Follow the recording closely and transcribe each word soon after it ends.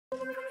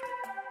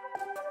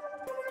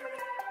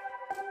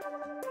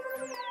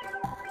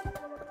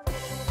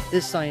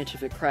This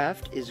scientific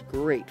craft is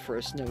great for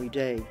a snowy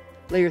day.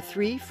 Layer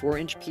 3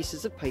 4-inch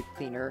pieces of pipe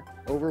cleaner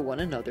over one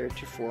another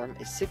to form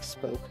a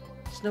 6-spoke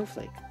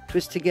snowflake.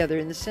 Twist together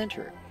in the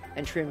center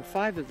and trim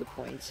 5 of the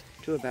points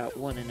to about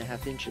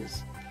 1.5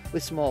 inches.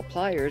 With small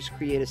pliers,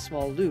 create a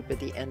small loop at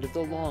the end of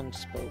the long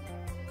spoke.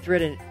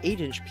 Thread an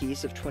 8-inch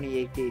piece of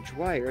 28-gauge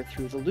wire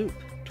through the loop,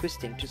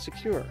 twisting to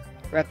secure.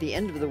 Wrap the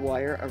end of the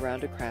wire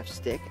around a craft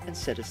stick and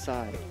set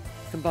aside.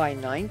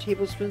 Combine 9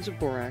 tablespoons of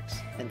borax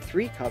and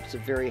 3 cups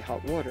of very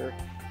hot water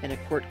in a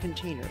quart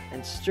container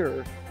and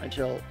stir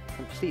until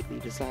completely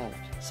dissolved.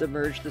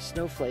 Submerge the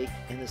snowflake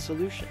in the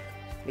solution.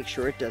 Make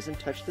sure it doesn't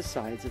touch the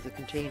sides of the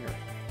container.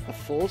 A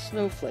full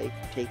snowflake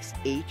takes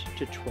 8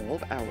 to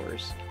 12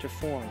 hours to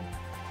form.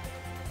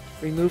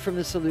 Remove from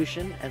the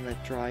solution and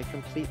let dry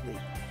completely.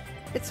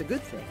 It's a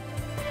good thing.